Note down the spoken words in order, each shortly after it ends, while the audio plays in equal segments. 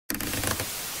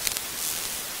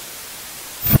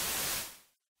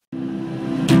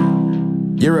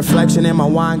Your reflection in my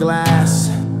wine glass.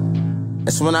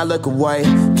 That's when I look away.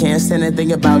 Can't stand and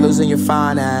think about losing your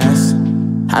fine ass.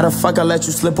 How the fuck I let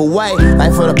you slip away?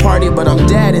 Life for the party, but I'm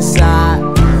dead inside.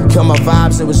 Kill my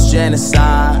vibes, it was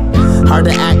genocide. Hard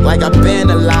to act like I've been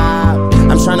alive.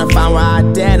 I'm trying to find where I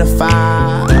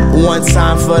identify. One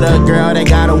time for the girl that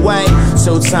got away.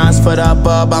 2 times for the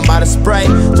bub I'm about to spray.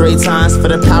 3 times for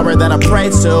the power that I pray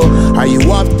to. Are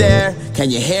you up there? Can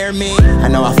you hear me? I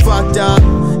know I fucked up,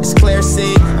 it's clear,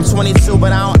 see. I'm 22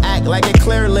 but I don't act like it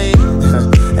clearly.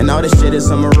 And all this shit is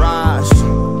a mirage.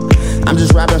 I'm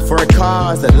just rapping for a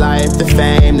cause. The life, the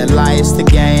fame, the life's the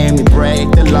game. We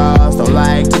break the laws, don't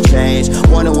like to change.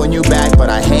 Wanna win you back, but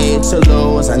I hate to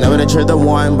lose. I know that you're the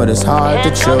one, but it's hard to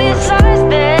choose.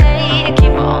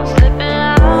 Keep on slipping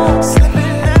out. I said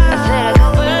I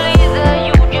don't believe that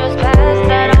you just passed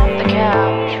that off the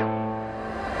couch.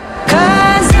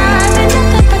 'Cause I've been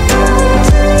nothing but good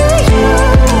to you,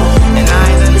 And I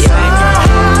ain't in the same girl.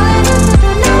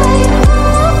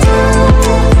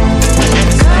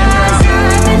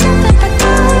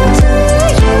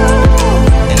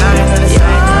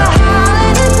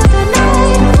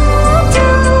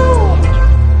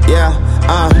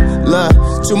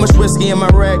 Too much whiskey in my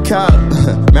red cup.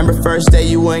 Remember first day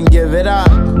you wouldn't give it up.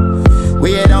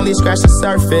 We had only scratched the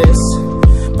surface,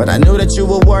 but I knew that you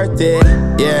were worth it.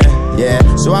 Yeah, yeah,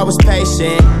 so I was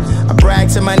patient. I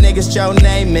bragged to my niggas, Joe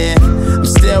Namath. I'm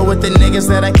still with the niggas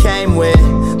that I came with.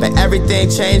 But everything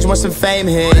changed once the fame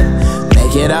hit.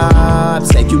 Make it up,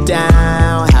 take you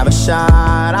down, have a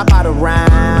shot, I bought a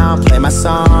round. Play my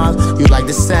songs, you like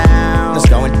the sound. It's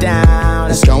going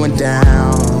down, it's going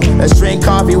down. Let's drink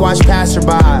coffee, watch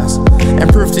passerbys,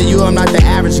 and prove to you I'm not the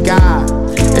average guy.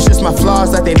 It's just my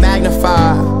flaws that they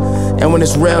magnify. And when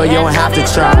it's real, you don't have to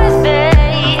try.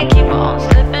 keep on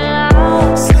slipping out.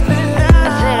 I said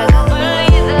I don't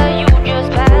believe that you just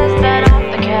passed that off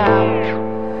the couch.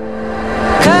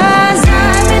 'Cause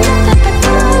I've been nothing but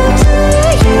good to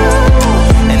you,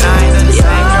 And I ain't in the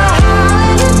same girl.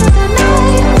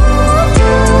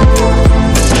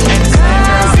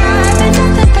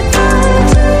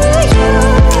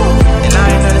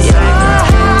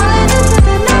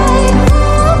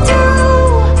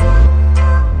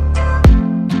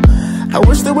 I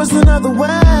wish there was another way.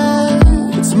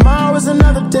 Tomorrow is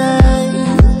another day.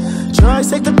 Drugs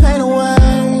take the pain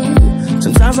away.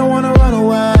 Sometimes I wanna run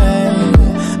away.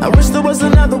 I wish there was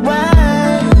another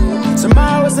way.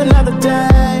 Tomorrow is another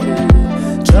day.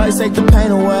 Drugs take the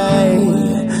pain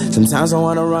away. Sometimes I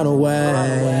wanna run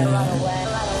away.